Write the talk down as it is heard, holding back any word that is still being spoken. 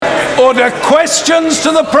order. Questions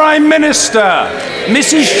to the Prime Minister.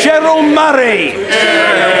 Mrs. Cheryl Murray.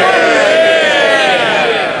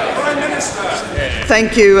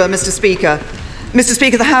 Thank you, Mr. Speaker. Mr.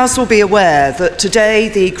 Speaker, the House will be aware that today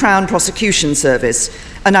the Crown Prosecution Service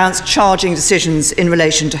announced charging decisions in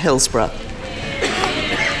relation to Hillsborough.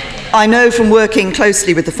 I know from working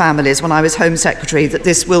closely with the families when I was Home Secretary that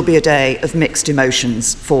this will be a day of mixed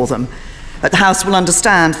emotions for them. But the House will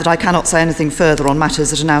understand that I cannot say anything further on matters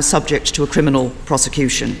that are now subject to a criminal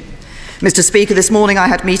prosecution. Mr. Speaker, this morning I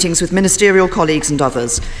had meetings with ministerial colleagues and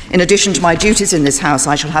others. In addition to my duties in this House,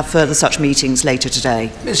 I shall have further such meetings later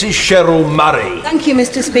today. Mrs. Cheryl Murray. Thank you,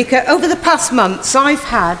 Mr. Speaker. Over the past months, I've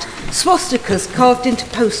had swastikas carved into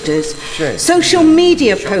posters, social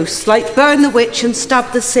media posts like Burn the Witch and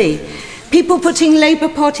Stab the Sea. People putting Labour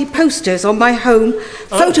Party posters on my home,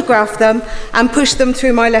 photographed them and pushed them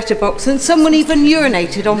through my letterbox, and someone even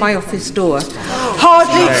urinated on my office door.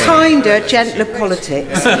 Hardly kinder, gentler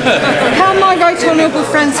politics. Can my right honourable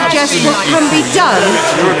friend suggest what can be done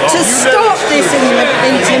to stop this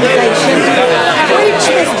intimidation, which,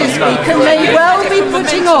 Mr. Speaker, may well be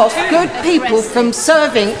putting off good people from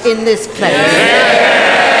serving in this place?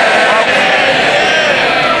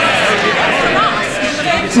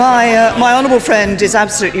 My honourable friend is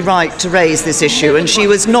absolutely right to raise this issue, and she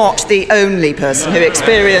was not the only person who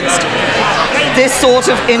experienced this sort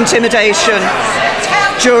of intimidation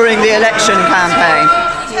during the election campaign.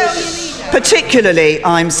 Particularly,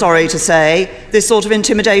 I'm sorry to say, this sort of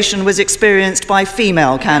intimidation was experienced by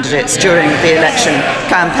female candidates during the election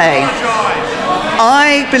campaign.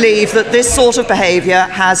 I believe that this sort of behaviour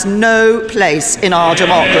has no place in our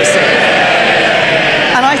democracy.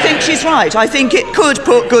 And I think she's right. I think it could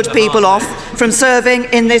put good people off from serving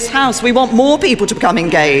in this House. We want more people to become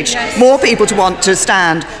engaged, more people to want to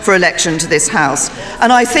stand for election to this House.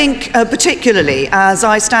 And I think particularly as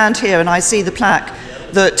I stand here and I see the plaque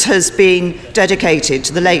that has been dedicated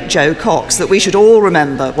to the late Jo Cox, that we should all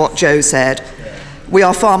remember what Jo said. We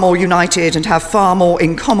are far more united and have far more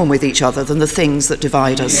in common with each other than the things that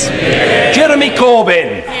divide us. Jeremy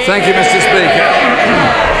Corbyn. Thank you, Mr.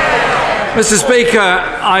 Speaker. Mr. Speaker,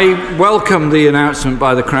 I welcome the announcement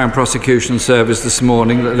by the Crown Prosecution Service this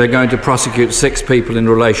morning that they're going to prosecute 6 people in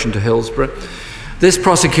relation to Hillsborough. This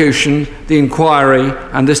prosecution, the inquiry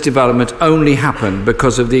and this development only happened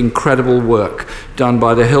because of the incredible work done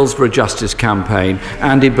by the Hillsborough Justice Campaign,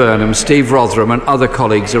 Andy Burnham, Steve Rotheram and other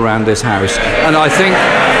colleagues around this House. And I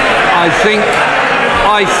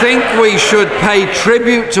think we should pay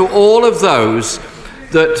tribute to all of those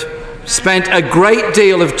that spent a great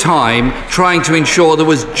deal of time trying to ensure there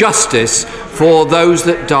was justice for those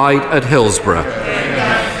that died at Hillsborough.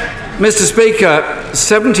 Mr. Speaker,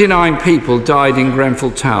 79 people died in Grenfell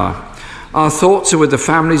Tower. Our thoughts are with the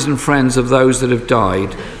families and friends of those that have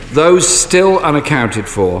died, those still unaccounted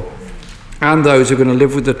for, and those who are going to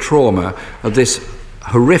live with the trauma of this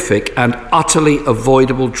horrific and utterly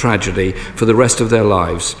avoidable tragedy for the rest of their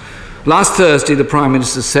lives. Last Thursday, the Prime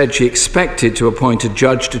Minister said she expected to appoint a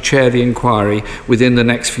judge to chair the inquiry within the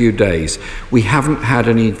next few days. We haven't had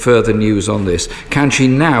any further news on this. Can she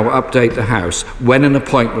now update the House when an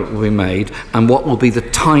appointment will be made and what will be the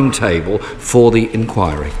timetable for the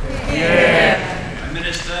inquiry?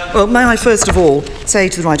 Well, may I first of all say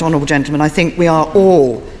to the right honourable gentleman, I think we are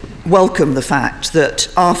all welcome the fact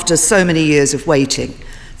that after so many years of waiting,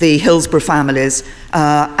 the Hillsborough families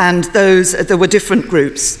and there were different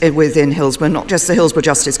groups within Hillsborough, not just the Hillsborough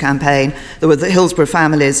Justice Campaign. There were the Hillsborough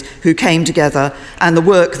families who came together, and the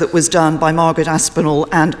work that was done by Margaret Aspinall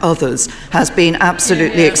and others has been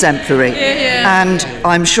absolutely exemplary. And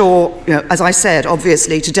I'm sure, as I said,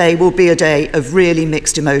 obviously today will be a day of really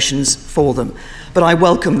mixed emotions for them. But I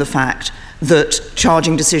welcome the fact that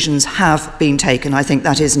charging decisions have been taken. I think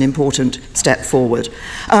that is an important step forward.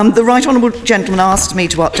 The right honourable gentleman asked me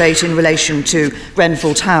to update in relation to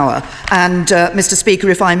Grenfell Tower, and Mr. Speaker,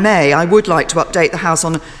 if I may, I would like to update the House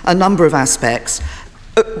on a number of aspects.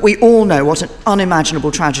 We all know what an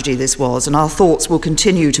unimaginable tragedy this was, and our thoughts will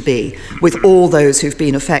continue to be with all those who've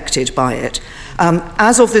been affected by it.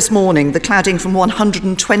 As of this morning, the cladding from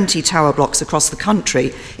 120 tower blocks across the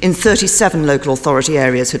country in 37 local authority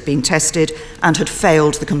areas had been tested and had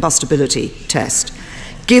failed the combustibility test.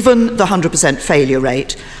 Given the 100% failure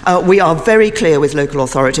rate, we are very clear with local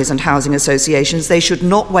authorities and housing associations. They should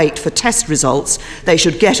not wait for test results. They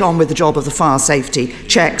should get on with the job of the fire safety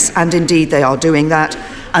checks, and indeed they are doing that.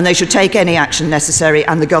 And they should take any action necessary,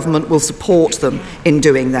 and the government will support them in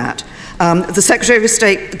doing that. The Secretary of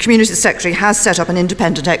State, the Community Secretary, has set up an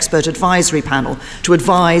independent expert advisory panel to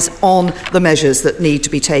advise on the measures that need to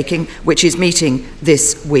be taken, which is meeting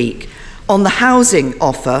this week. On the housing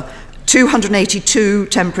offer, 282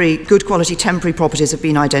 good quality temporary properties have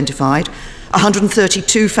been identified,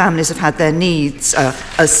 132 families have had their needs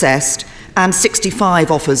assessed, and 65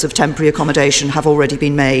 offers of temporary accommodation have already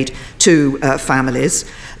been made to families.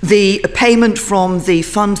 The payment from the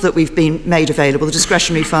fund that we've been made available, the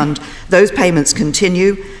discretionary fund, those payments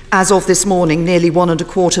continue. As of this morning, nearly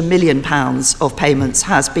 £1.25 million of payments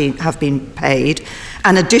have been paid.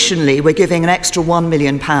 And additionally, we're giving an extra £1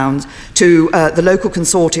 million to the local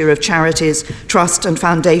consortia of charities, trusts and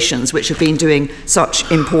foundations which have been doing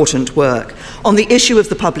such important work. On the issue of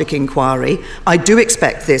the public inquiry, I do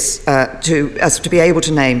expect this to be able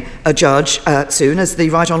to name a judge soon. As the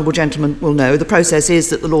Right Honourable Gentleman will know, the process is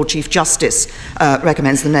that the Lord Chief Justice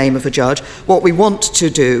recommends the name of a judge. What we want to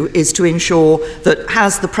do is to ensure that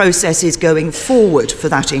as the process is going forward for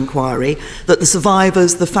that inquiry, that the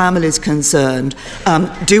survivors, the families concerned,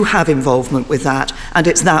 do have involvement with that, and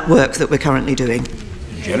it's that work that we're currently doing.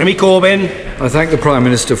 Jeremy Corbyn. I thank the Prime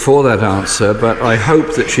Minister for that answer, but I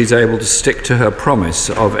hope that she's able to stick to her promise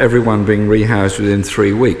of everyone being rehoused within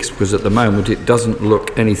 3 weeks, because at the moment it doesn't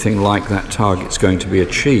look anything like that target's going to be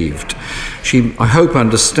achieved. She, I hope,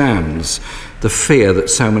 understands the fear that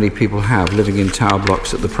so many people have living in tower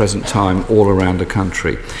blocks at the present time all around the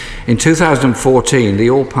country. In 2014,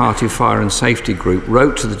 the All-Party Fire and Safety Group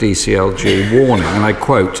wrote to the DCLG warning, and I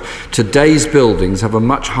quote, "Today's buildings have a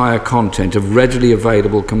much higher content of readily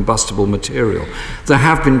available combustible material. There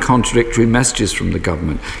have been contradictory messages from the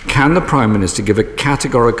government. Can the Prime Minister give a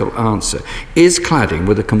categorical answer? Is cladding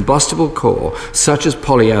with a combustible core, such as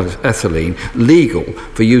polyethylene, legal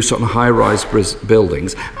for use on high-rise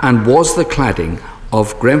buildings, and was the cladding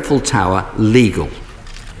of Grenfell Tower legal?"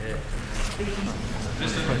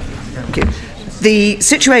 Thank you. The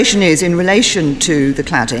situation is, in relation to the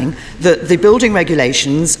cladding, that the building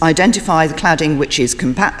regulations identify the cladding which is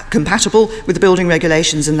compatible with the building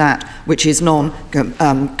regulations and that which is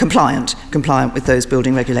compliant with those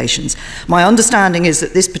building regulations. My understanding is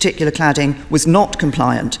that this particular cladding was not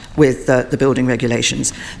compliant with the building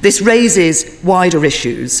regulations. This raises wider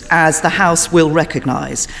issues, as the House will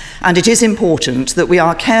recognise, and it is important that we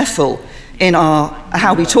are careful in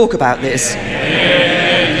how we talk about this.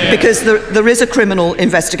 Because there is a criminal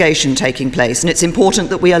investigation taking place, and it's important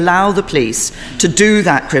that we allow the police to do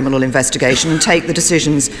that criminal investigation and take the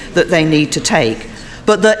decisions that they need to take.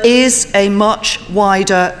 But there is a much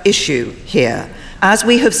wider issue here, as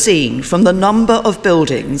we have seen from the number of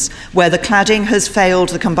buildings where the cladding has failed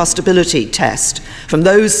the combustibility test, from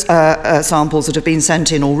those samples that have been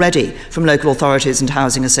sent in already from local authorities and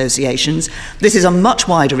housing associations. This is a much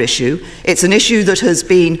wider issue. It's an issue that has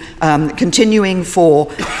been continuing for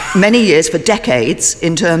many years, for decades,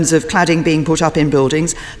 in terms of cladding being put up in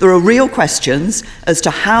buildings. There are real questions as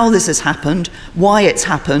to how this has happened, why it's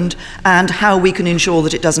happened, and how we can ensure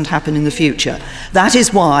that it doesn't happen in the future. That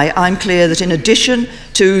is why I'm clear that in addition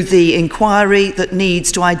to the inquiry that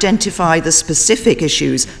needs to identify the specific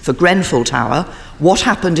issues for Grenfell Tower, what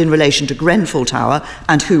happened in relation to Grenfell Tower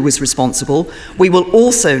and who was responsible, we will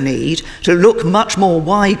also need to look much more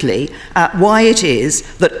widely at why it is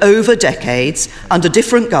that over decades, under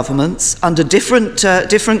different governments, under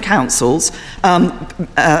different councils,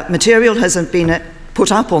 material has been put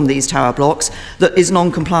up on these tower blocks that is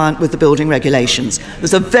non-compliant with the building regulations.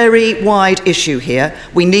 There's a very wide issue here.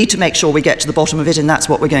 We need to make sure we get to the bottom of it, and that's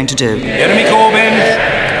what we're going to do. Jeremy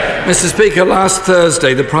Corbyn. Mr. Speaker, last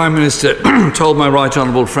Thursday the Prime Minister told my right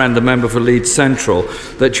honourable friend, the member for Leeds Central,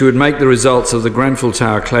 that she would make the results of the Grenfell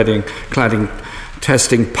Tower cladding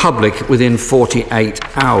testing public within 48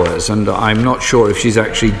 hours, and I'm not sure if she's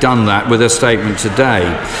actually done that with her statement today.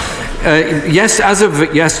 Yes, as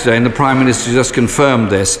of yesterday, and the Prime Minister just confirmed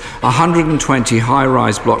this, 120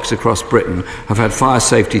 high-rise blocks across Britain have had fire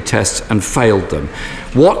safety tests and failed them.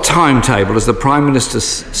 What timetable has the Prime Minister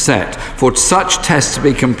set for such tests to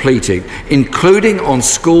be completed, including on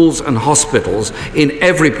schools and hospitals in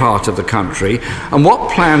every part of the country? And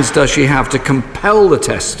what plans does she have to compel the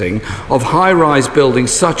testing of high-rise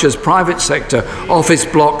buildings such as private sector office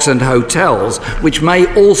blocks and hotels, which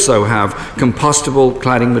may also have compostable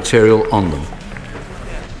cladding material on them?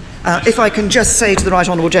 If I can just say to the Right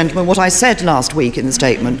Honourable Gentleman, what I said last week in the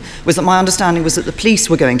statement was that my understanding was that the police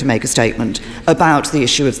were going to make a statement about the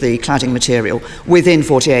issue of the cladding material within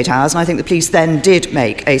 48 hours, and I think the police then did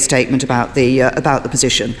make a statement about the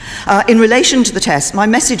position. In relation to the test, my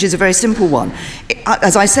message is a very simple one.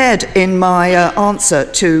 As I said in my answer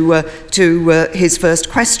to his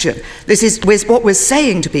first question, this is what we're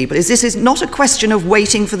saying to people is this is not a question of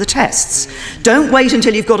waiting for the tests. Don't wait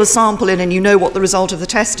until you've got a sample in and you know what the result of the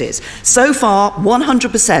test is. surfaces. So far,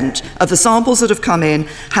 100% of the samples that have come in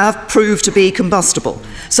have proved to be combustible.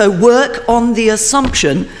 So work on the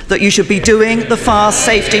assumption that you should be doing the fire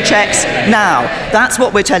safety checks now. That's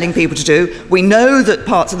what we're telling people to do. We know that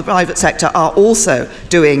parts of the private sector are also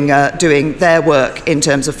doing their work in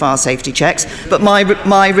terms of fire safety checks. But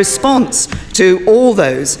my response to all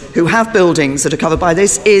those who have buildings that are covered by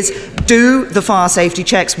this is do the fire safety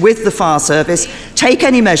checks with the fire service, take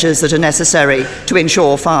any measures that are necessary to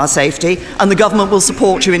ensure fire safety, and the government will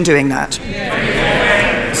support you in doing that.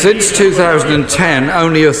 Since 2010,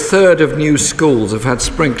 only a third of new schools have had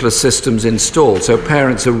sprinkler systems installed, so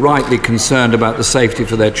parents are rightly concerned about the safety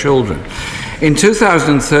for their children. In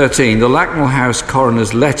 2013, the Lacknell House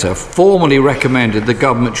coroner's letter formally recommended the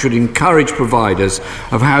government should encourage providers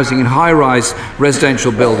of housing in high-rise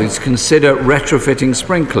residential buildings to consider retrofitting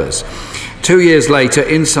sprinklers. 2 years later,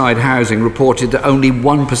 Inside Housing reported that only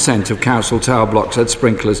 1% of council tower blocks had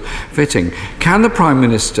sprinklers fitting. Can the Prime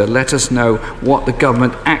Minister let us know what the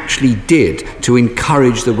government actually did to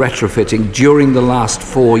encourage the retrofitting during the last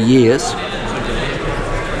 4 years?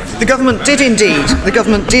 The government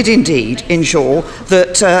did indeed ensure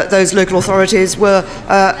that those local authorities were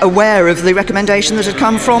aware of the recommendation that had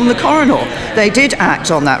come from the coroner. They did act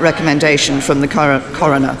on that recommendation from the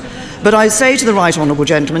coroner. But I say to the Right Honourable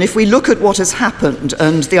Gentleman, if we look at what has happened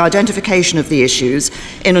and the identification of the issues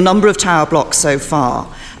in a number of tower blocks so far,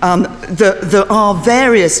 there are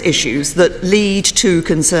various issues that lead to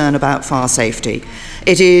concern about fire safety.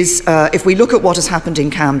 It is, if we look at what has happened in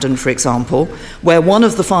Camden, for example, where one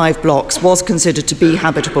of the 5 blocks was considered to be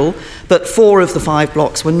habitable, but 4 of the 5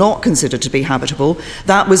 blocks were not considered to be habitable,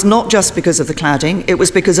 that was not just because of the cladding, it was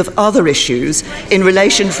because of other issues in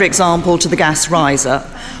relation, for example, to the gas riser.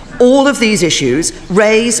 All of these issues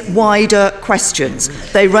raise wider questions.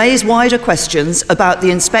 They raise wider questions about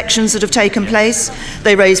the inspections that have taken place.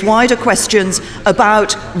 They raise wider questions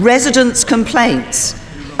about residents' complaints,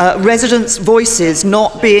 residents' voices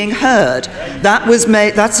not being heard.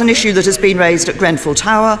 That's an issue that has been raised at Grenfell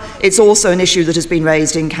Tower. It's also an issue that has been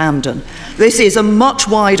raised in Camden. This is a much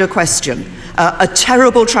wider question. A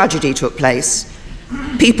terrible tragedy took place.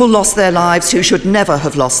 People lost their lives who should never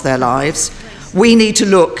have lost their lives. We need to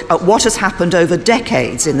look at what has happened over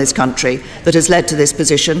decades in this country that has led to this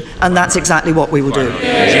position, and that's exactly what we will do.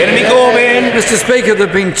 Jeremy Corbyn. Mr. Speaker, there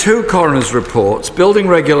have been 2 coroner's reports. Building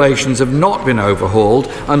regulations have not been overhauled,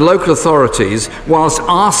 and local authorities, whilst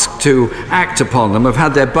asked to act upon them, have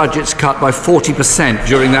had their budgets cut by 40%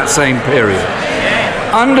 during that same period.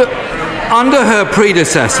 Under her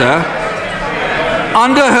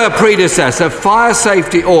predecessor, fire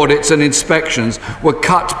safety audits and inspections were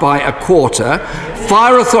cut by a quarter.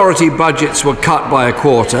 Fire authority budgets were cut by a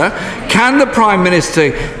quarter. Can the Prime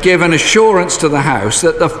Minister give an assurance to the House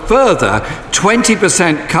that the further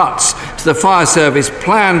 20% cuts to the fire service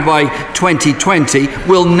planned by 2020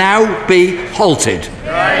 will now be halted?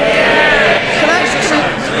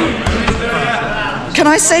 Can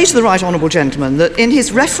I say to the Right Honourable Gentleman that in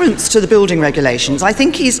his reference to the building regulations, I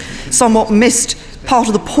think he's somewhat missed part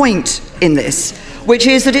of the point in this, which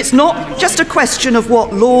is that it's not just a question of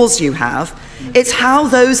what laws you have, it's how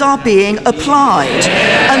those are being applied.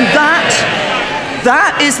 And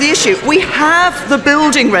that is the issue. We have the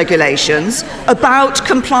building regulations about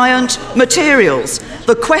compliant materials.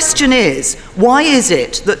 The question is, why is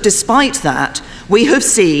it that despite that, we have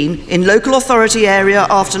seen in local authority area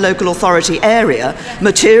after local authority area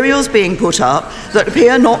materials being put up that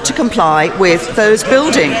appear not to comply with those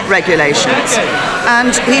building regulations?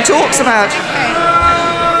 And he talks about...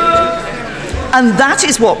 And that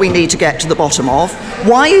is what we need to get to the bottom of.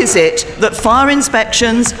 Why is it that fire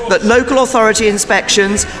inspections, that local authority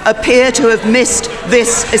inspections appear to have missed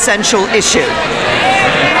this essential issue?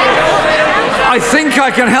 I think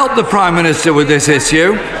I can help the Prime Minister with this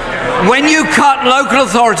issue. When you cut local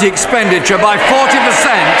authority expenditure by 40%,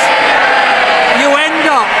 you end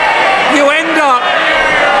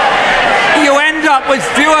up with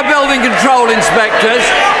fewer building control inspectors.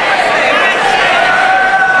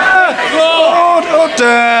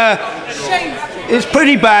 It's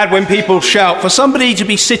pretty bad when people shout. For somebody to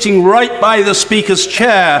be sitting right by the Speaker's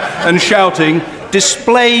chair and shouting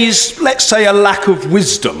displays, let's say, a lack of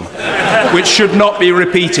wisdom, which should not be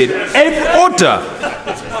repeated.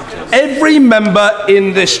 Every member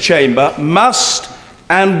in this chamber must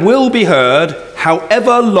and will be heard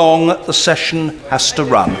however long the session has to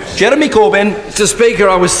run. Jeremy Corbyn. Mr. Speaker,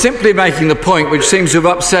 I was simply making the point, which seems to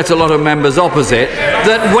have upset a lot of members opposite,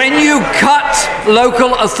 that when you cut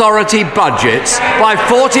local authority budgets by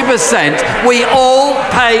 40%, we all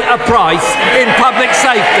pay a price in public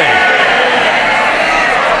safety.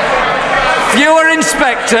 fewer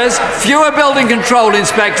inspectors, fewer building control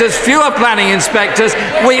inspectors, fewer planning inspectors.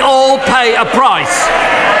 We all pay a price.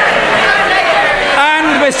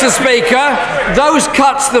 And, Mr. Speaker, those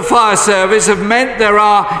cuts to the fire service have meant there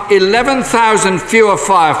are 11,000 fewer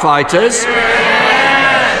firefighters.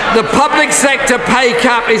 The public sector pay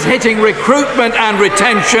cap is hitting recruitment and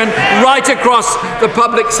retention right across the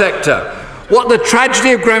public sector. What the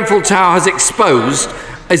tragedy of Grenfell Tower has exposed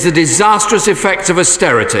is the disastrous effects of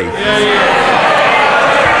austerity.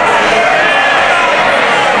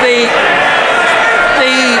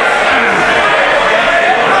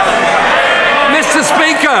 Mr.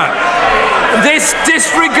 Speaker, this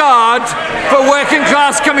disregard for working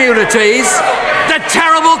class communities, the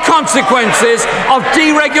terrible consequences of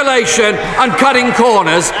deregulation and cutting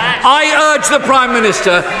corners, I urge the Prime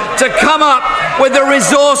Minister to come up with the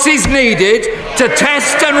resources needed to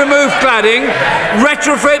test and remove cladding,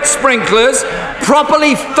 retrofit sprinklers,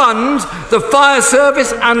 properly fund the fire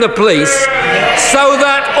service and the police so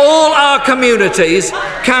that all our communities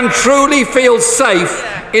can truly feel safe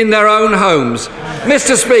in their own homes.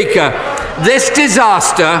 Mr. Speaker, this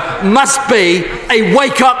disaster must be a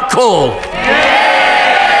wake-up call.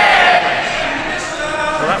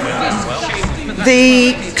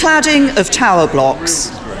 The cladding of tower blocks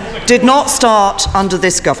did not start under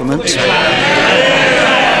this government.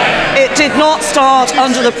 It did not start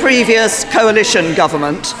under the previous coalition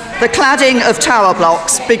government. The cladding of tower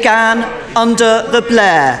blocks began under the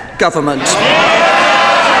Blair government.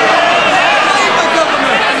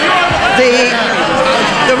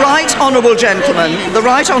 The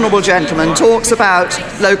right honourable gentleman talks about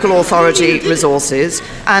local authority resources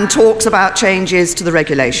and talks about changes to the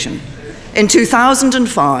regulation. In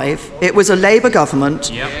 2005, it was a Labour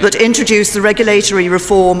government that introduced the Regulatory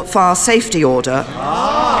Reform Fire Safety Order,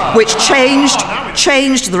 which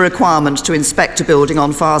changed the requirement to inspect a building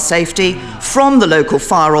on fire safety from the local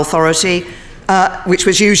fire authority, which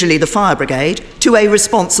was usually the fire brigade, to a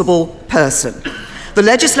responsible person. The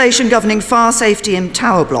legislation governing fire safety in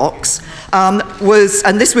tower blocks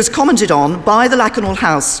this was commented on by the Lakanal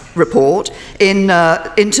House report into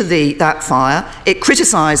that fire. It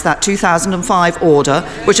criticised that 2005 order,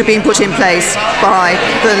 which had been put in place by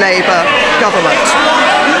the Labour government.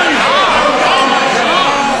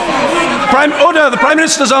 The Prime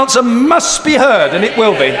Minister's answer must be heard, and it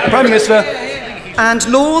will be. Prime Minister. And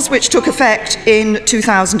laws which took effect in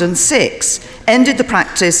 2006 ended the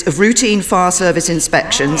practice of routine fire service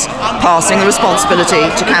inspections, passing the responsibility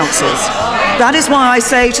to councils. That is why I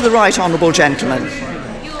say to the right honourable gentleman,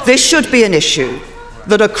 this should be an issue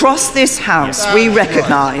that across this House we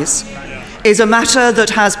recognise is a matter that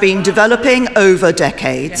has been developing over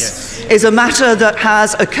decades, is a matter that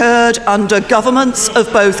has occurred under governments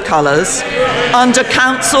of both colours, under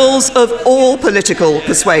councils of all political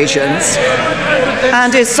persuasions,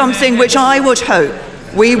 and is something which I would hope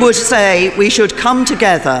we would say we should come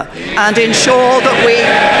together and ensure that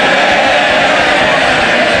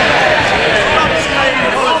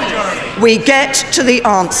we get to the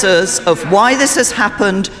answers of why this has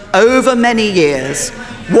happened over many years,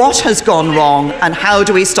 what has gone wrong, and how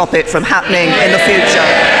do we stop it from happening in the future.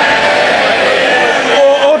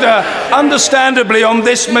 Order. Understandably, on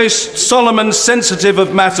this most solemn and sensitive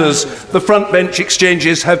of matters, the front bench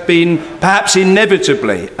exchanges have been perhaps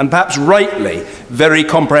inevitably and perhaps rightly very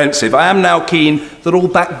comprehensive. I am now keen that all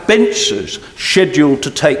backbenchers scheduled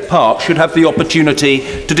to take part should have the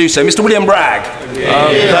opportunity to do so. Mr. William Bragg.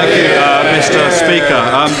 Thank you, Mr.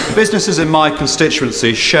 Speaker. Businesses in my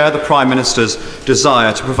constituency share the Prime Minister's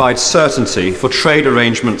desire to provide certainty for trade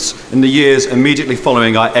arrangements in the years immediately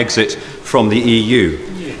following our exit from the EU.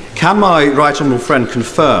 Can my right honourable friend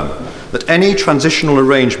confirm that any transitional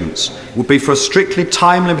arrangements would be for a strictly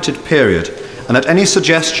time-limited period, and that any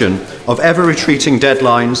suggestion of ever-retreating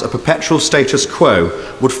deadlines, a perpetual status quo,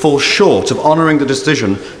 would fall short of honouring the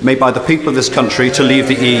decision made by the people of this country to leave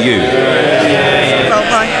the EU?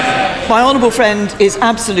 My honourable friend is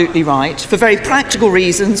absolutely right. For very practical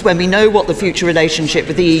reasons, when we know what the future relationship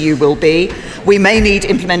with the EU will be, we may need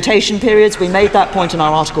implementation periods. We made that point in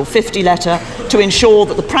our Article 50 letter to ensure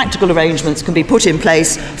that the practical arrangements can be put in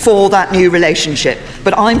place for that new relationship.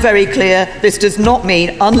 But I'm very clear this does not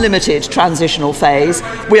mean unlimited transitional phase.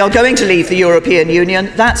 We are going to leave the European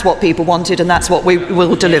Union. That's what people wanted, and that's what we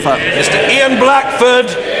will deliver. Mr. Ian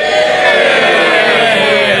Blackford.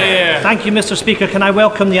 Thank you, Mr. Speaker. Can I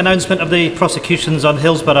welcome the announcement of the prosecutions on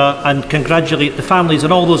Hillsborough and congratulate the families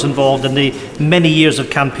and all those involved in the many years of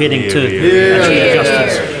campaigning to achieve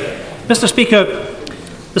justice. Mr. Speaker,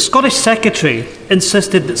 the Scottish Secretary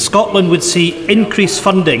insisted that Scotland would see increased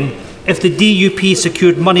funding if the DUP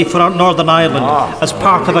secured money for Northern Ireland as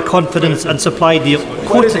part of a confidence and supply deal,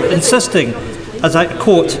 insisting, as I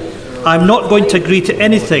quote, "I'm not going to agree to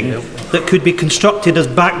anything that could be constructed as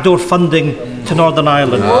backdoor funding to Northern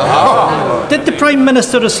Ireland." Did the Prime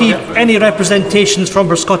Minister receive any representations from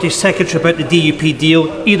her Scottish Secretary about the DUP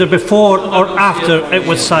deal, either before or after it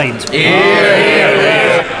was signed?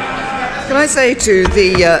 Can I say to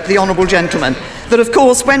the honourable gentleman that, of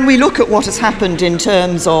course, when we look at what has happened in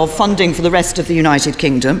terms of funding for the rest of the United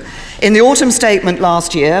Kingdom, in the autumn statement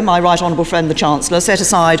last year, my right honourable friend the Chancellor set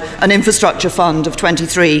aside an infrastructure fund of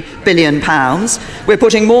 £23 billion. We're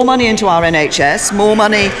putting more money into our NHS, more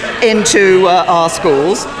money into our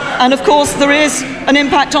schools, and of course there is an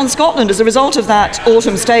impact on Scotland as a result of that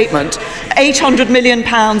autumn statement. £800 million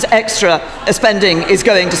extra spending is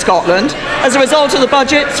going to Scotland. As a result of the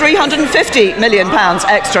budget, £350 million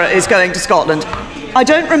extra is going to Scotland. I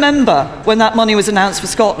don't remember when that money was announced for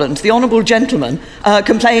Scotland, the honourable gentleman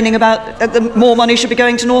complaining about more money should be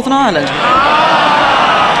going to Northern Ireland.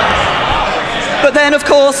 But then, of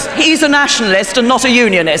course, he's a nationalist and not a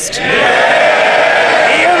unionist.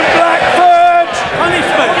 Ian Blackford!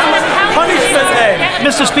 Punishment then!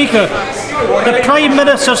 Mr. Speaker, the Prime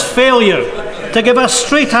Minister's failure to give a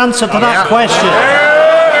straight answer to that question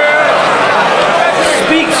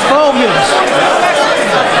speaks volumes.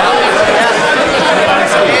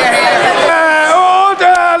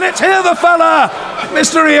 Let's hear the fella,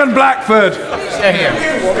 Mr. Ian Blackford.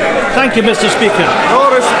 Thank you, Mr. Speaker. No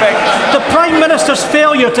respect. The Prime Minister's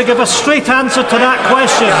failure to give a straight answer to that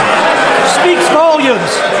question speaks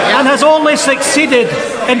volumes and has only succeeded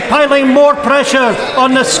in piling more pressure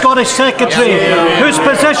on the Scottish Secretary, whose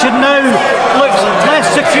position now looks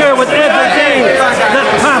less secure with every day that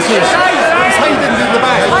passes.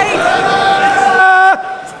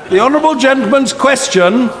 The honourable gentleman's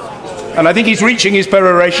question, and I think he's reaching his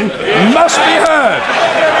peroration, must be heard.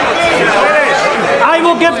 I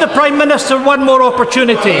will give the Prime Minister one more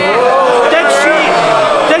opportunity.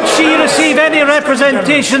 Did she receive any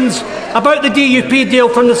representations about the DUP deal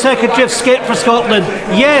from the Secretary of State for Scotland?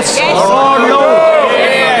 Yes or no?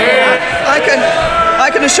 I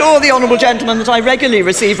can assure the honourable gentleman that I regularly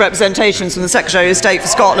receive representations from the Secretary of State for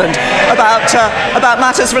Scotland about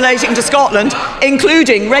matters relating to Scotland,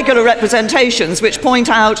 including regular representations which point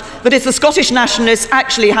out that if the Scottish nationalists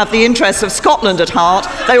actually have the interests of Scotland at heart,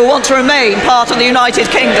 they will want to remain part of the United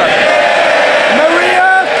Kingdom.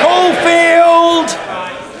 Maria Caulfield!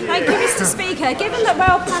 Thank you, Mr. Speaker. Given that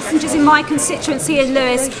rail passengers in my constituency in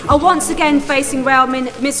Lewis are once again facing rail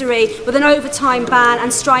misery with an overtime ban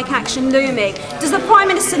and strike action looming, does the Prime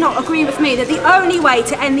Minister not agree with me that the only way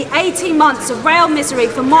to end the 18 months of rail misery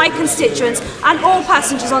for my constituents and all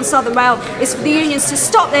passengers on Southern Rail is for the unions to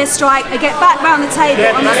stop their strike and get back round the table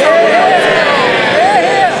on the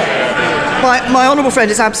My honourable friend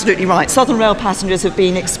is absolutely right. Southern Rail passengers have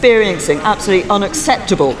been experiencing absolutely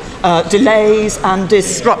unacceptable delays and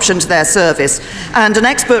disruption to their service. And an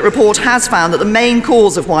expert report has found that the main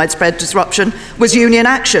cause of widespread disruption was union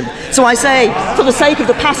action. So I say, for the sake of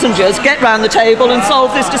the passengers, get round the table and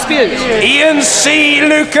solve this dispute. Ian C.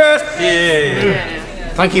 Lucas.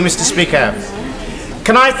 Thank you, Mr. Speaker.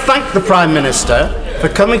 Can I thank the Prime Minister for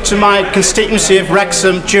coming to my constituency of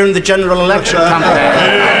Wrexham during the general election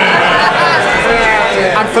campaign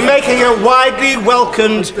and for making a widely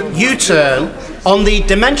welcomed U-turn on the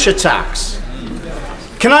dementia tax.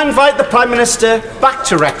 Can I invite the Prime Minister back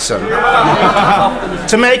to Wrexham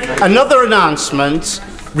to make another announcement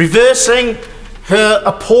reversing her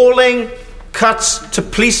appalling cuts to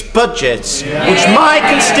police budgets, which my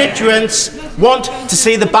constituents want to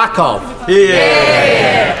see the back of?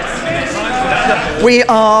 We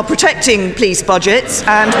are protecting police budgets,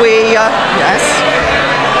 and we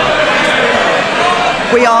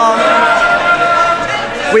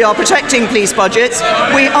are protecting police budgets.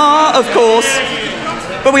 We are, of course,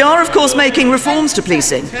 making reforms to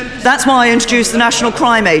policing. That's why I introduced the National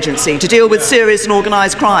Crime Agency to deal with serious and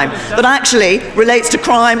organised crime that actually relates to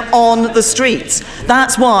crime on the streets.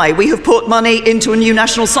 That's why we have put money into a new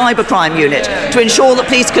National Cybercrime Unit to ensure that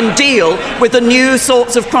police can deal with the new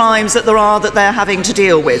sorts of crimes that they're having to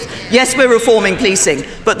deal with. Yes, we're reforming policing,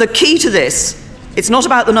 but the key to this, it's not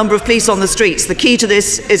about the number of police on the streets. The key to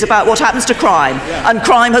this is about what happens to crime, and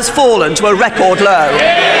crime has fallen to a record low.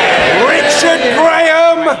 Richard Graham!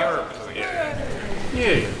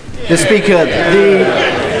 The Speaker, the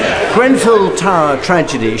Grenfell Tower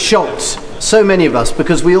tragedy shocked so many of us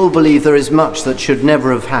because we all believe there is much that should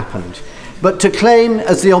never have happened. But to claim,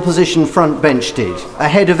 as the opposition front bench did,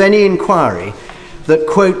 ahead of any inquiry, that,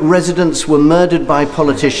 quote, residents were murdered by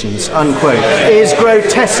politicians, unquote, is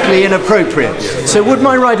grotesquely inappropriate. So would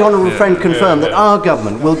my right honourable friend confirm that our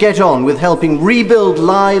government will get on with helping rebuild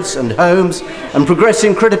lives and homes and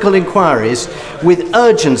progressing critical inquiries with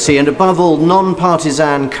urgency and, above all,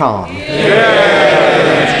 non-partisan calm?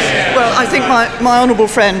 Well, I think my honourable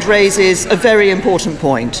friend raises a very important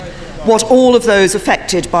point. What all of those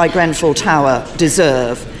affected by Grenfell Tower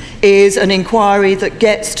deserve is an inquiry that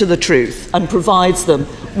gets to the truth and provides them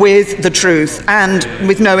with the truth and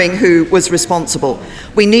with knowing who was responsible.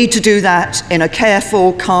 We need to do that in a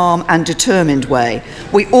careful, calm and determined way.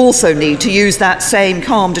 We also need to use that same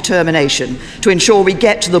calm determination to ensure we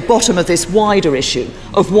get to the bottom of this wider issue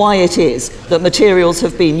of why it is that materials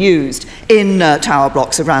have been used in tower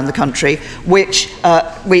blocks around the country which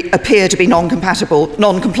we appear to be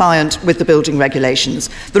non-compliant with the building regulations.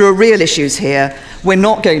 There are real issues here. We're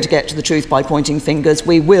not going to get to the truth by pointing fingers.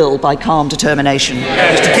 We will by calm determination.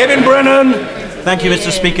 Mr. Kevin Brennan. Thank you,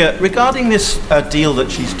 Mr. Speaker. Regarding this deal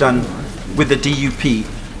that she's done with the DUP,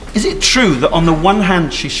 is it true that on the one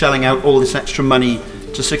hand she's shelling out all this extra money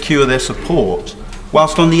to secure their support,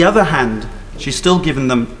 whilst on the other hand she's still giving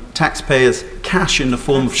them taxpayers cash in the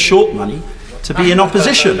form of short money to be in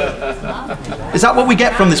opposition? Is that what we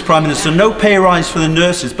get from this Prime Minister? No pay rise for the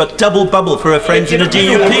nurses, but double bubble for her friends in the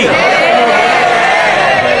DUP?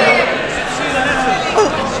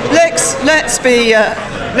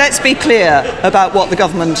 Let's be clear about what the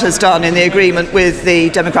government has done in the agreement with the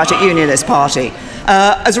Democratic Unionist Party.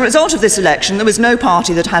 As a result of this election, there was no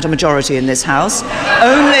party that had a majority in this House.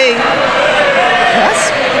 Only...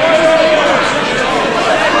 Yes?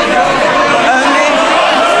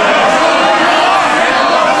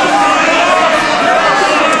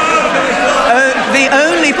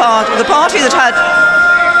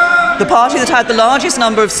 The party that had the largest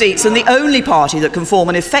number of seats and the only party that can form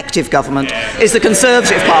an effective government is the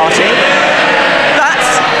Conservative Party.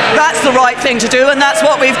 That's the right thing to do, and that's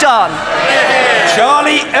what we've done.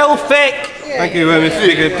 Charlie Elphicke. Thank you, Mr.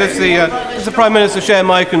 Speaker. Does the Prime Minister share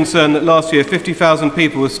my concern that last year 50,000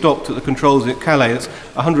 people were stopped at the controls at Calais? That's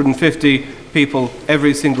 150 people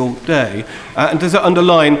every single day. And does it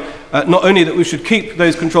underline not only that we should keep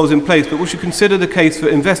those controls in place, but we should consider the case for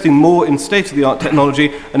investing more in state-of-the-art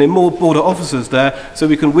technology and in more border officers there so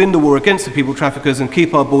we can win the war against the people traffickers and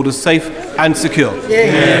keep our borders safe and secure?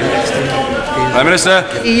 Prime Minister.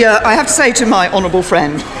 I have to say to my honourable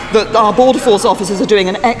friend that our Border Force officers are doing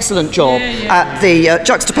an excellent job at the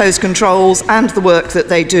juxtaposed controls and the work that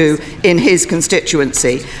they do in his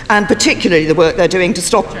constituency, and particularly the work they're doing to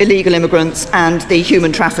stop illegal immigrants and the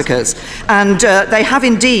human traffickers. And they have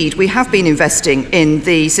indeed, we have been investing in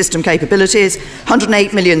the system capabilities.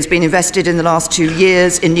 108 million has been invested in the last 2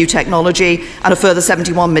 years in new technology, and a further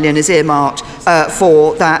 71 million is earmarked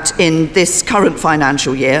for that in this current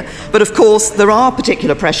financial year. But of course, there are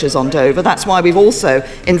particular pressures on Dover. That's why we've also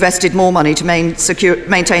invested more money to maintain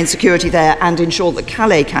security there and ensure that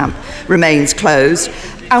Calais camp remains closed.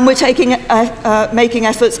 And we're making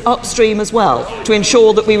efforts upstream as well to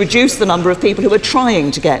ensure that we reduce the number of people who are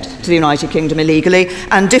trying to get to the United Kingdom illegally.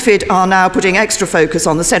 And DFID are now putting extra focus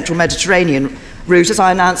on the central Mediterranean route. As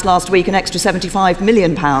I announced last week, an extra £75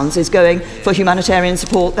 million is going for humanitarian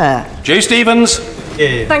support there. Jay Stevens.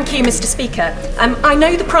 Thank you, Mr. Speaker. I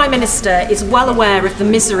know the Prime Minister is well aware of the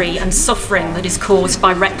misery and suffering that is caused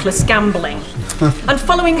by reckless gambling. And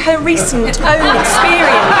following her recent own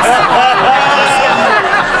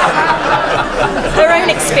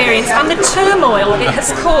experience and the turmoil it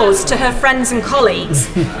has caused to her friends and colleagues,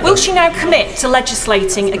 will she now commit to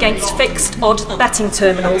legislating against fixed odd betting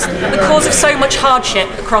terminals that cause of so much hardship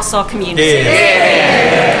across our community?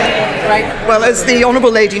 Well, as the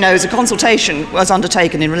Honourable Lady knows, a consultation was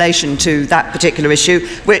undertaken in relation to that particular issue,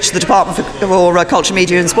 which the Department for Culture,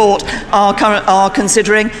 Media and Sport are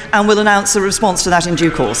considering, and will announce a response to that in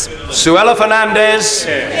due course. Suella Fernandez.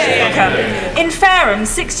 In Fareham,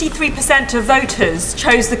 63% of voters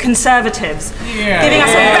chose the Conservatives, giving us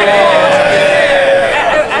a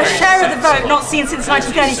share of the vote not seen since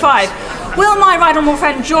 1935. Will my right honourable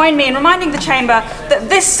friend join me in reminding the Chamber that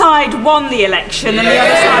this side won the election and the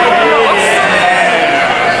other side lost?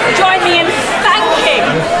 Join me in thanking...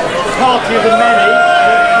 Party of the many.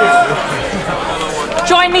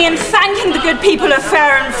 Join me in thanking the good people of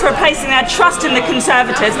Fareham for placing their trust in the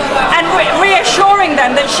Conservatives and reassuring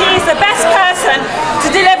them that she is the best person to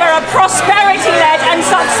deliver a prosperity-led and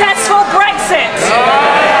successful Brexit.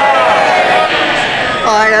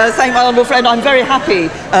 I thank my honourable friend. I'm very happy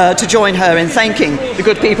to join her in thanking the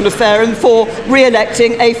good people of Fareham for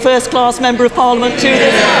re-electing a first-class Member of Parliament to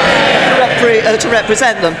this to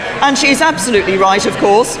represent them. And she's absolutely right, of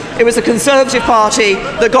course. It was the Conservative Party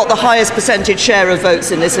that got the highest percentage share of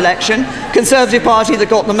votes in this election. Conservative Party that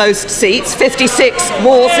got the most seats, 56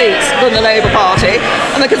 more seats than the Labour Party,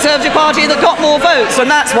 and the Conservative Party that got more votes, and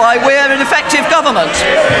that's why we're an effective government.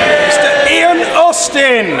 Mr. Ian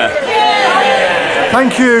Austin.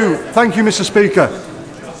 Thank you, Mr. Speaker.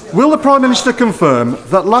 Will the Prime Minister confirm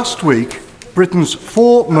that last week Britain's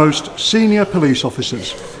 4 most senior police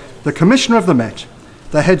officers, the Commissioner of the Met,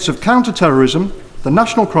 the heads of counter-terrorism, the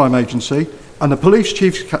National Crime Agency and the Police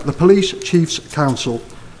Chiefs Council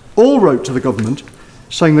all wrote to the government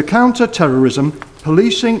saying the counter-terrorism,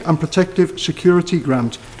 policing and protective security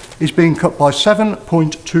grant is being cut by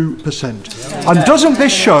 7.2%. And doesn't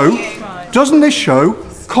this show,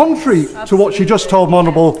 contrary to what she just told my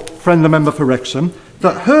honourable friend the member for Wrexham,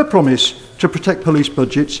 that her promise to protect police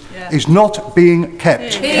budgets is not being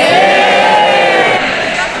kept?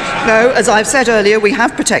 No, as I've said earlier, we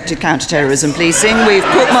have protected counter-terrorism policing. We've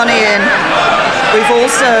put money in.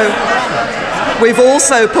 We've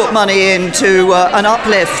also put money into an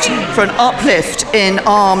uplift in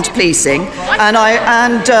armed policing,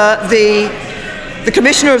 and the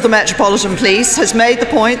Commissioner of the Metropolitan Police has made the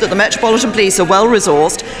point that the Metropolitan Police are well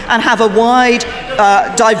resourced and have a wide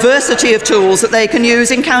diversity of tools that they can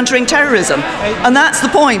use in countering terrorism. And that's the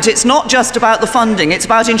point. It's not just about the funding, it's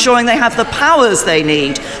about ensuring they have the powers they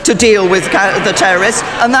need to deal with the terrorists,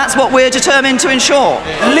 and that's what we're determined to ensure.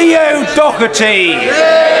 Leo Doherty.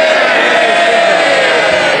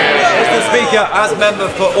 Speaker, as member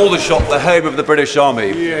for Aldershot, the home of the British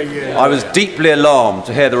Army, I was deeply alarmed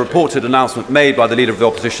to hear the reported announcement made by the Leader of the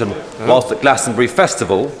Opposition whilst at Glastonbury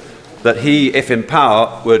Festival that he, if in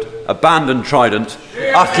power, would abandon Trident,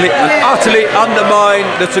 utterly undermine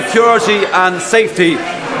the security and safety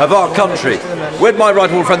of our country. Would my right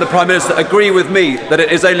honourable friend the Prime Minister agree with me that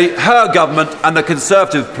it is only her government and the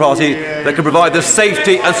Conservative Party that can provide the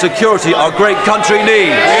safety and security our great country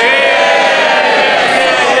needs?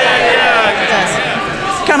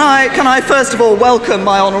 Can I first of all welcome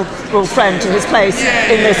my honourable friend to his place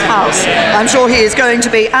in this House. I'm sure he is going to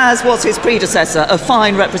be, as was his predecessor, a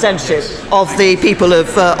fine representative of the people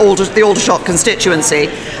of the Aldershot constituency.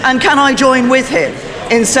 And can I join with him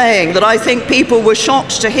in saying that I think people were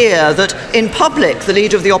shocked to hear that in public the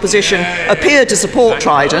Leader of the Opposition appeared to support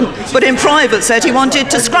Trident, but in private said he wanted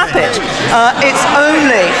to scrap it. It's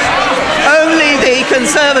only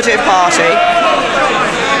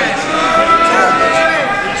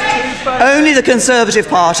the Conservative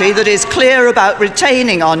Party that is clear about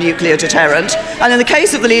retaining our nuclear deterrent, and in the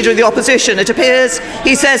case of the Leader of the Opposition it appears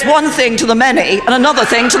he says one thing to the many and another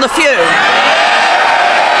thing to the few.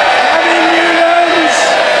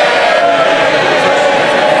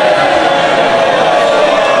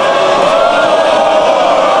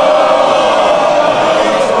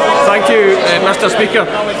 Thank you, Mr. Speaker.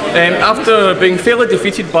 After being fairly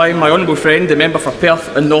defeated by my honourable friend, the member for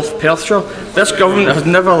Perth and North Perthshire, this government has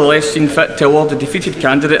nevertheless seen fit to award the defeated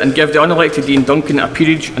candidate and give the unelected Ian Duncan a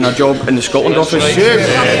peerage and a job in the Scotland office.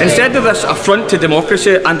 Instead of this affront to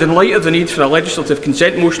democracy, and in light of the need for a legislative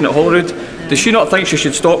consent motion at Holyrood, does she not think she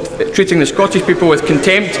should stop treating the Scottish people with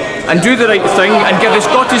contempt and do the right thing and give the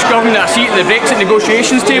Scottish Government a seat at the Brexit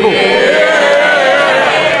negotiations table?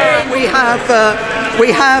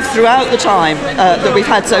 We have throughout the time that we've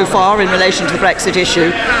had so far in relation to the Brexit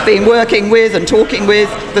issue been working with and talking with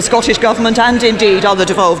the Scottish Government and indeed other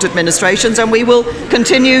devolved administrations, and we will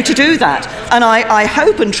continue to do that. And I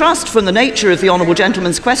hope and trust from the nature of the Honourable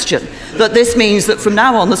Gentleman's question that this means that from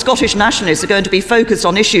now on the Scottish nationalists are going to be focused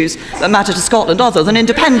on issues that matter to Scotland other than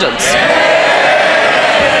independence.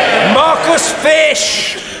 Marcus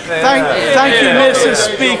Fish. Thank you, Mr.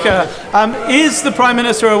 Speaker. Is the Prime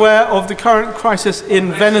Minister aware of the current crisis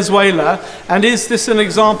in Venezuela, and is this an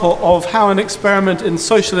example of how an experiment in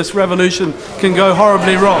socialist revolution can go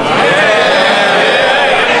horribly wrong?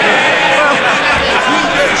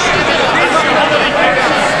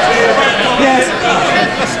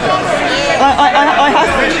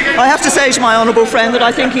 I have to say to my honourable friend that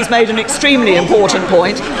I think he's made an extremely important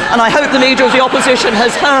point, and I hope the Leader of the Opposition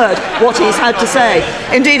has heard what he's had to say.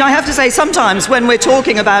 Indeed, I have to say sometimes when we're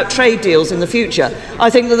talking about trade deals in the future,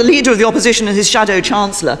 I think that the Leader of the Opposition and his shadow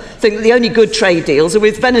Chancellor think that the only good trade deals are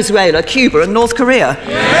with Venezuela, Cuba and North Korea.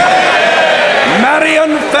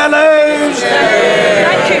 Marion Fellows.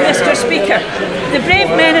 Thank you, Mr. Speaker, the brave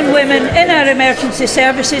men and women in our emergency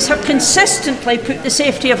services have consistently put the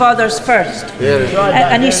safety of others first,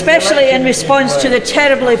 and especially in response to the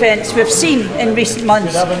terrible events we've seen in recent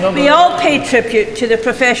months. We all pay tribute to their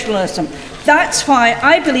professionalism. That's why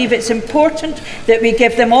I believe it's important that we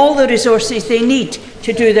give them all the resources they need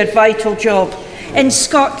to do their vital job. In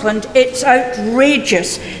Scotland, it's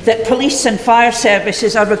outrageous that police and fire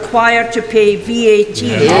services are required to pay VAT.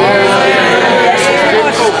 This has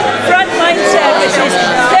cost frontline services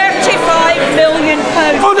 £35 million.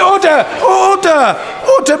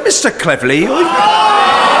 Order, Mr. Cleverly.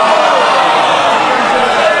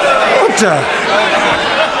 Order.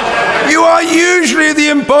 You are usually the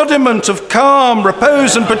embodiment of calm,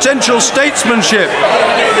 repose and potential statesmanship.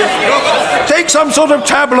 Take some sort of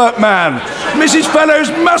tablet, man. Mrs. Fellows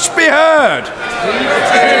must be heard.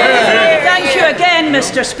 Thank you again,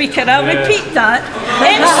 Mr. Speaker. I'll repeat that.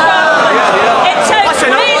 In Scotland, it's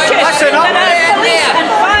outrageous that our police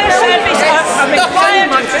and fire service are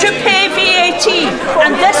required to pay VAT,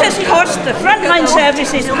 and this has cost the frontline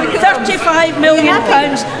services £35 million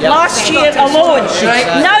last year alone.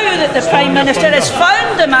 Now that the Prime Minister has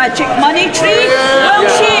found the magic money tree, will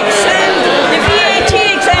she extend the VAT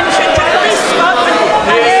exemption to Police Scotland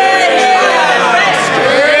and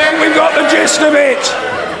We've got the gist of it.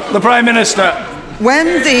 The Prime Minister.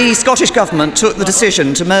 When the Scottish Government took the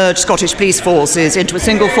decision to merge Scottish police forces into a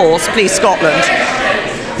single force, Police Scotland,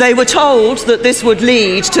 they were told that this would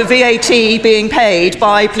lead to VAT being paid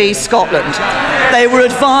by Police Scotland. They were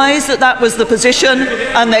advised that that was the position,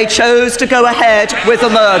 and they chose to go ahead with the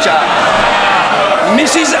merger.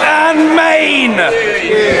 Mrs. Anne Main.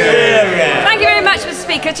 Thank you very much, Mr.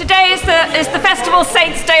 Speaker. Today is the festival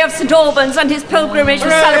Saints' Day of St Albans, and his pilgrimage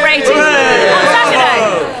was celebrated on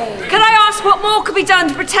Saturday. Can I ask what more could be done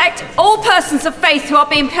to protect all persons of faith who are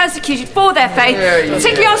being persecuted for their faith,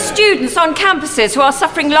 particularly our students on campuses who are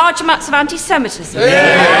suffering large amounts of anti-Semitism?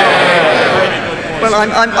 Well,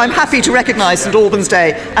 I'm happy to recognise St Albans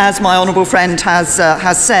Day, as my honourable friend has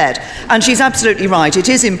said. And she's absolutely right. It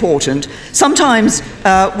is important. Sometimes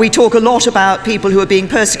we talk a lot about people who are being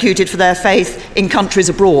persecuted for their faith in countries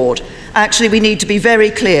abroad. Actually, we need to be very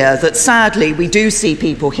clear that, sadly, we do see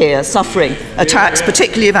people here suffering attacks,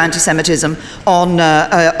 particularly of anti-Semitism, on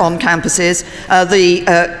campuses. The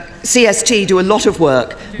CST do a lot of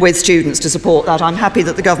work with students to support that. I'm happy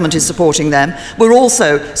that the government is supporting them. We're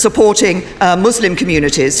also supporting Muslim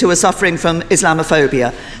communities who are suffering from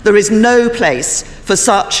Islamophobia. There is no place for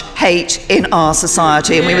such hate in our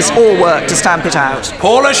society, and we must all work to stamp it out.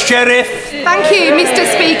 Paula Sheriff. Thank you, Mr.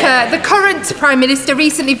 Speaker. The current Prime Minister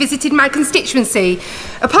recently visited my constituency.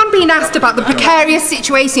 Upon being asked about the precarious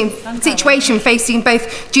situation facing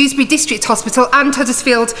both Dewsbury District Hospital and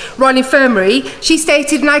Huddersfield Royal Infirmary, she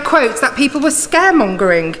stated, and I quote, that people were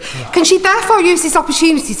scaremongering. Can she therefore use this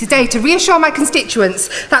opportunity today to reassure my constituents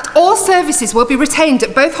that all services will be retained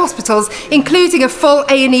at both hospitals, including a full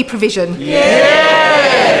A&E provision?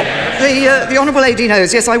 The Honourable lady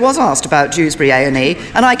knows, yes, I was asked about Dewsbury A&E,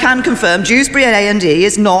 and I can confirm Dewsbury A&E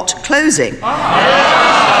is not closing.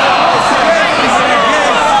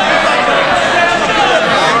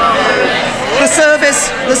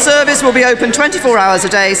 The service will be open 24 hours a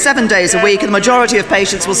day, 7 days a week, and the majority of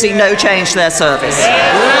patients will see no change to their service.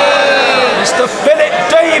 Mr. Philip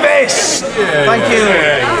Davis. Thank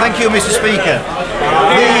you, Mr. Speaker.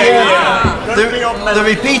 The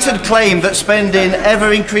repeated claim that spending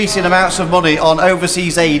ever-increasing amounts of money on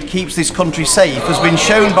overseas aid keeps this country safe has been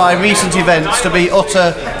shown by recent events to be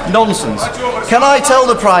utter nonsense. Can I tell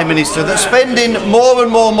the Prime Minister that spending more and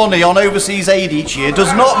more money on overseas aid each year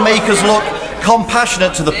does not make us look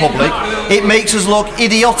compassionate to the public, it makes us look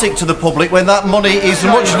idiotic to the public when that money is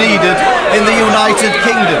much needed in the United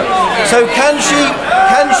Kingdom. So can she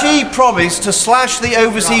promise to slash the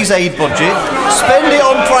overseas aid budget, spend it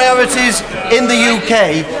on priorities in the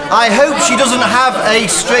UK? I hope she doesn't have a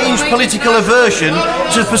strange political aversion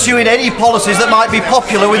to pursuing any policies that might be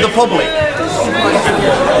popular with the public.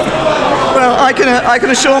 Well, I can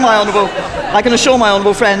assure my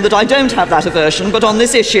honourable friend that I don't have that aversion, but on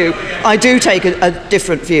this issue I do take a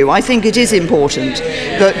different view. I think it is important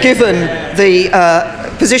that, given the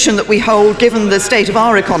position that we hold, given the state of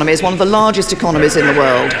our economy as one of the largest economies in the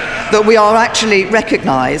world, that we are actually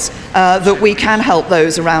recognise that we can help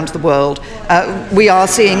those around the world. We are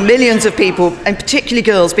seeing millions of people, and particularly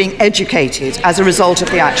girls, being educated as a result of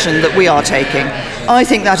the action that we are taking. I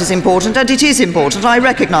think that is important, and it is important. I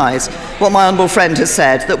recognise what my honourable friend has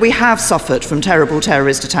said, that we have suffered from terrible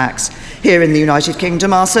terrorist attacks here in the United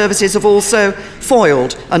Kingdom. Our services have also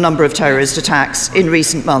foiled a number of terrorist attacks in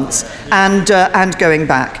recent months and going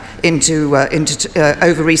back.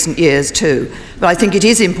 over recent years too. But I think it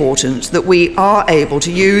is important that we are able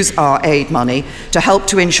to use our aid money to help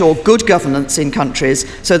to ensure good governance in countries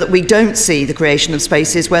so that we don't see the creation of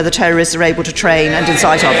spaces where the terrorists are able to train and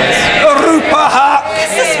incite others.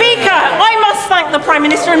 Mr. Speaker, I must thank the Prime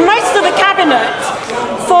Minister and most of the Cabinet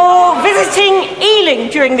for visiting Ealing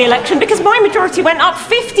during the election, because my majority went up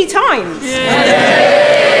 50 times.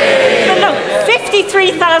 But look,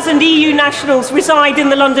 53,000 EU nationals reside in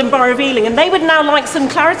the London Borough of Ealing, and they would now like some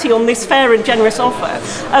clarity on this fair and generous offer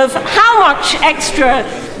of how much extra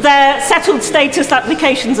their settled status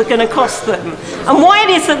applications are going to cost them, and why it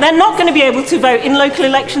is that they're not going to be able to vote in local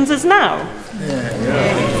elections as now.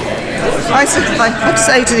 I have to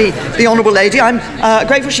say to the Honourable Lady, I'm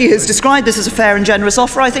grateful she has described this as a fair and generous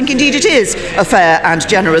offer. I think indeed it is a fair and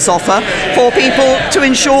generous offer for people to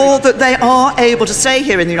ensure that they are able to stay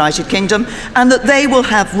here in the United Kingdom and that they will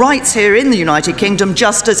have rights here in the United Kingdom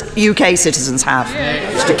just as UK citizens have.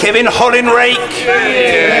 Mr. Kevin Hollinrake.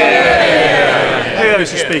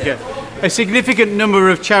 Mr. Speaker. A significant number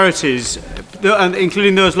of charities,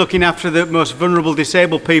 including those looking after the most vulnerable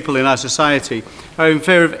disabled people in our society, are in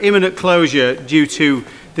favour of imminent closure due to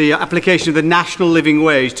the application of the national living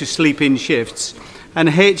wage to sleep-in shifts, and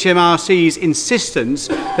HMRC's insistence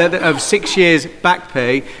of 6 years back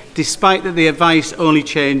pay, despite that the advice only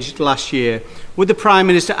changed last year. Would the Prime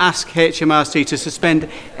Minister ask HMRC to suspend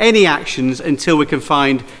any actions until we can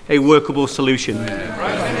find a workable solution?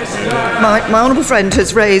 My honourable friend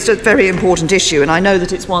has raised a very important issue, and I know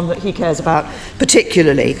that it's one that he cares about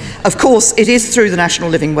particularly. Of course, it is through the national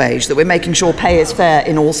living wage that we're making sure pay is fair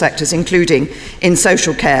in all sectors, including in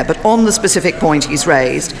social care. But on the specific point he's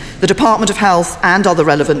raised, the Department of Health and other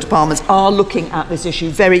relevant departments are looking at this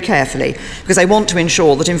issue very carefully because they want to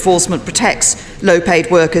ensure that enforcement protects low-paid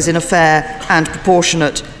workers in a fair and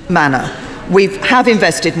proportionate manner. We have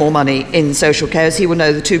invested more money in social care. As he will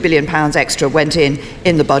know, the £2 billion extra went in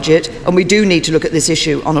the budget, and we do need to look at this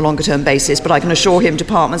issue on a longer-term basis, but I can assure him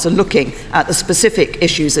departments are looking at the specific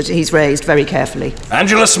issues that he's raised very carefully.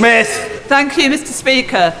 Angela Smith. Thank you, Mr.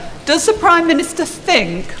 Speaker. Does the Prime Minister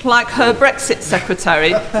think, like her Brexit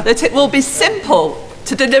Secretary, that it will be simple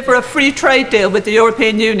to deliver a free trade deal with the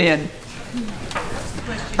European Union?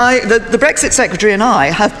 The Brexit Secretary and I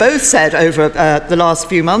have both said over the last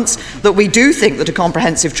few months that we do think that a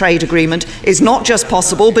comprehensive trade agreement is not just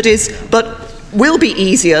possible, but will be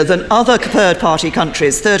easier than other third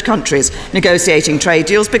countries negotiating trade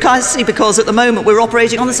deals, because at the moment we're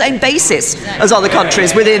operating on the same basis as other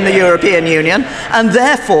countries within the European Union, and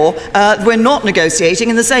therefore we're not negotiating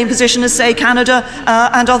in the same position as, say, Canada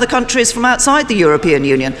and other countries from outside the European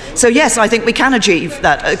Union. So yes, I think we can achieve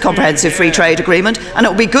that comprehensive free trade agreement, and it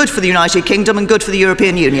will be good for the United Kingdom and good for the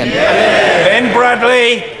European Union. Ben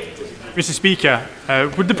Bradley. Mr. Speaker,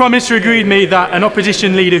 would the Prime Minister agree with me that an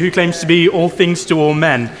opposition leader who claims to be all things to all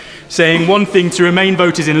men, saying one thing to Remain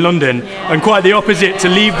voters in London and quite the opposite to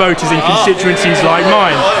Leave voters in constituencies like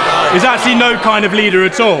mine, is actually no kind of leader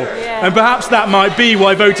at all? And perhaps that might be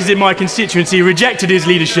why voters in my constituency rejected his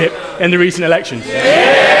leadership in the recent elections.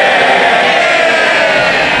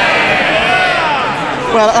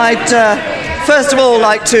 Well, I'd first of all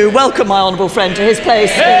like to welcome my honourable friend to his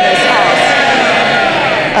place in this House.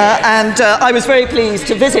 I was very pleased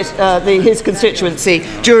to visit his constituency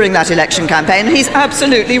during that election campaign. He's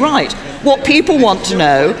absolutely right. What people want to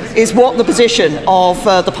know is what the position of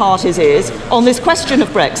the parties is on this question of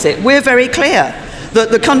Brexit. We're very clear that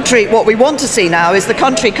the country, what we want to see now is the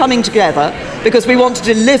country coming together because we want to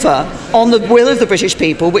deliver on the will of the British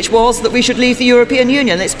people, which was that we should leave the European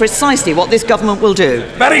Union. It's precisely what this government will do.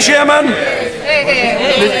 Barry Sherman.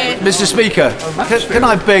 Mr. Speaker, can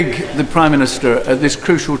I beg the Prime Minister at this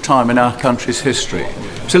crucial time in our country's history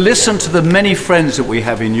to listen to the many friends that we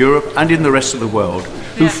have in Europe and in the rest of the world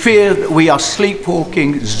who fear that we are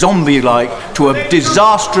sleepwalking zombie-like to a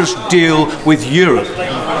disastrous deal with Europe?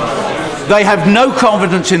 They have no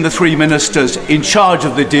confidence in the three ministers in charge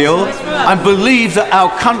of the deal and believe that our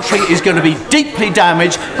country is going to be deeply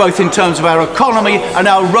damaged, both in terms of our economy and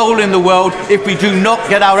our role in the world, if we do not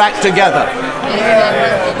get our act together.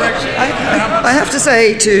 I have to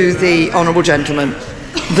say to the honourable gentleman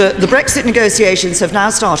that the Brexit negotiations have now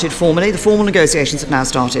started formally. The formal negotiations have now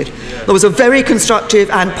started. There was a very constructive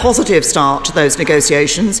and positive start to those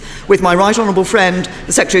negotiations with my right honourable friend,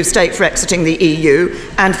 the Secretary of State for exiting the EU,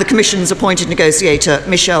 and the Commission's appointed negotiator,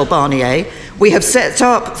 Michel Barnier. We have set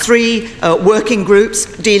up 3 working groups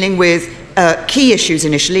dealing with key issues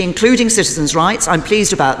initially, including citizens' rights. I'm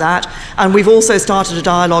pleased about that. And we've also started a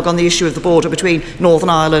dialogue on the issue of the border between Northern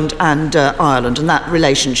Ireland and Ireland and that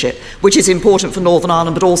relationship, which is important for Northern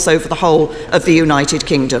Ireland but also for the whole of the United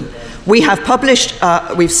Kingdom. We have published,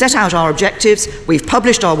 we've set out our objectives, we've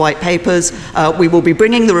published our white papers, we will be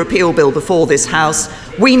bringing the repeal bill before this House.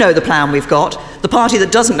 We know the plan we've got. The party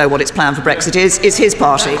that doesn't know what its plan for Brexit is his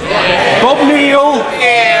party. Bob Neill.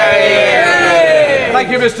 Thank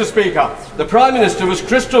you, Mr. Speaker. The Prime Minister was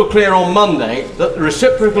crystal clear on Monday that the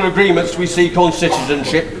reciprocal agreements we seek on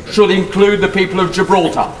citizenship should include the people of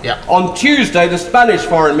Gibraltar. Yeah. On Tuesday, the Spanish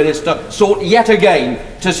Foreign Minister sought yet again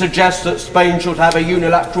to suggest that Spain should have a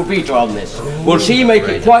unilateral veto on this. Will she make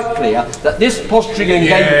it quite clear that this posturing and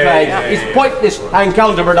gameplay is pointless and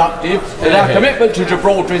counterproductive, that our commitment to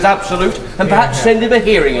Gibraltar is absolute, and perhaps send him a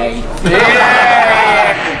hearing aid?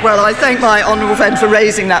 Well, I thank my honourable friend for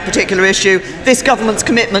raising that particular issue. This government's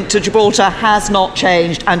commitment to Gibraltar has not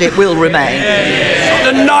changed and it will remain.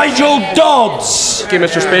 The Nigel Dodds. Thank you,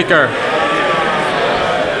 Mr. Speaker.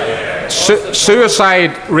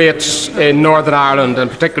 Suicide rates in Northern Ireland, and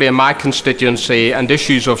particularly in my constituency, and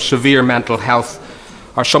issues of severe mental health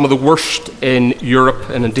are some of the worst in Europe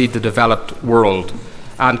and indeed the developed world.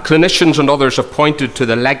 And clinicians and others have pointed to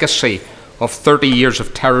the legacy of 30 years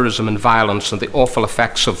of terrorism and violence and the awful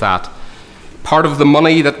effects of that. Part of the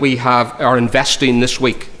money that we are investing this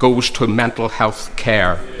week goes to mental health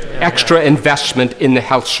care, extra investment in the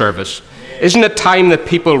health service. Isn't it time that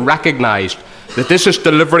people recognised that this is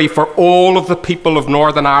delivery for all of the people of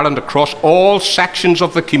Northern Ireland across all sections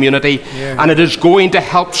of the community, and it is going to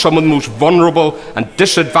help some of the most vulnerable and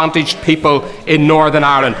disadvantaged people in Northern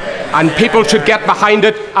Ireland, and people should get behind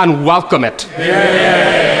it and welcome it.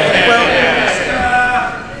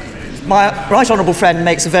 My right honourable friend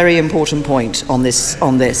makes a very important point on this.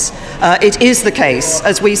 It is the case,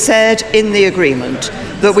 as we said in the agreement,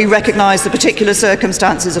 that we recognise the particular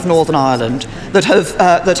circumstances of Northern Ireland that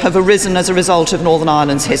have arisen as a result of Northern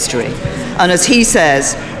Ireland's history. And as he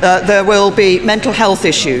says, there will be mental health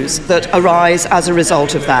issues that arise as a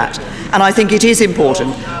result of that. And I think it is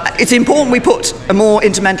important. It's important we put more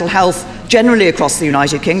into mental health generally across the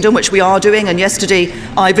United Kingdom, which we are doing. And yesterday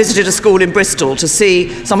I visited a school in Bristol to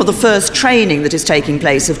see some of the first training that is taking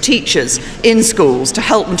place of teachers in schools to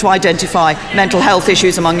help them to identify mental health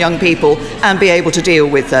issues among young people and be able to deal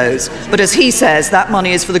with those. But as he says, that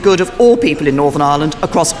money is for the good of all people in Northern Ireland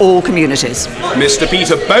across all communities. Mr.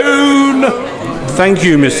 Peter Bone. Thank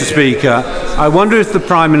you, Mr. Speaker. I wonder if the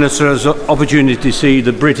Prime Minister has an opportunity to see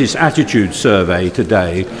the British Attitude Survey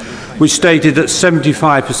today, which stated that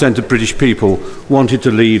 75% of British people wanted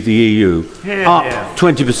to leave the EU, up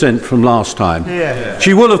 20% from last time.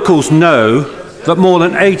 She will, of course, know that more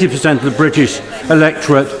than 80% of the British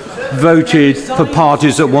electorate voted for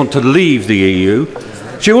parties that want to leave the EU.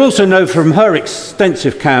 She will also know from her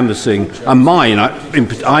extensive canvassing, and mine,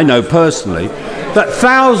 I know personally, that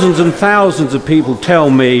thousands and thousands of people tell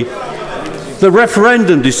me the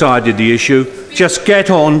referendum decided the issue, just get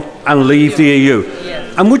on and leave the EU.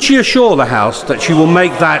 And would she assure the House that she will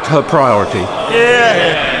make that her priority?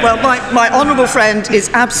 Well, my honourable friend is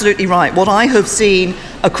absolutely right. What I have seen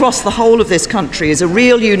across the whole of this country is a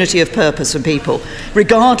real unity of purpose for people.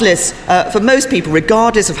 Regardless, for most people,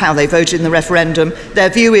 regardless of how they voted in the referendum, their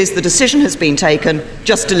view is the decision has been taken,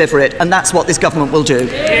 just deliver it, and that's what this government will do.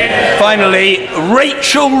 Finally,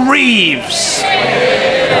 Rachel Reeves.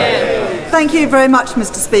 Thank you very much,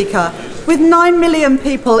 Mr. Speaker. With 9 million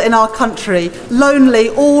people in our country lonely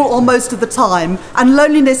all or most of the time, and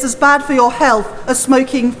loneliness as bad for your health as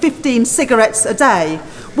smoking 15 cigarettes a day,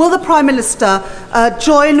 will the Prime Minister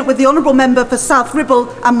join with the Honourable Member for South Ribble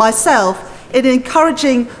and myself in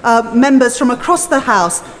encouraging members from across the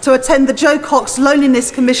House to attend the Joe Cox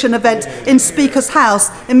Loneliness Commission event in Speaker's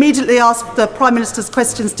House immediately after Prime Minister's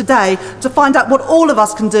questions today, to find out what all of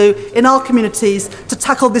us can do in our communities to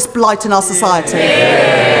tackle this blight in our society?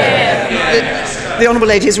 The Honourable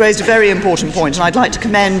Lady has raised a very important point, and I'd like to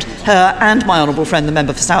commend her and my honourable friend, the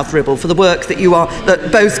member for South Ribble, for the work that you are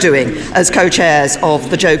both doing as co-chairs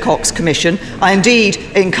of the Joe Cox Commission. I indeed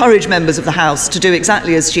encourage members of the House to do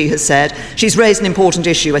exactly as she has said. She's raised an important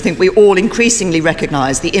issue. I think we all increasingly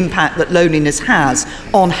recognise the impact that loneliness has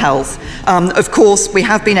on health. Of course, we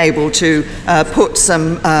have been able to put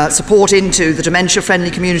some support into the Dementia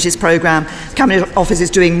Friendly Communities programme. The Cabinet Office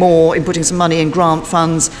is doing more in putting some money in grant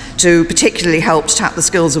funds to particularly help tap the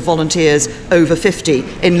skills of volunteers over 50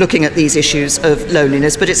 in looking at these issues of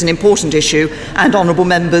loneliness. But it's an important issue, and honourable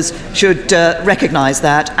members should recognise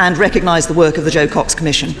that and recognise the work of the Joe Cox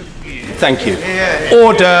Commission. Thank you.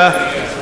 Order.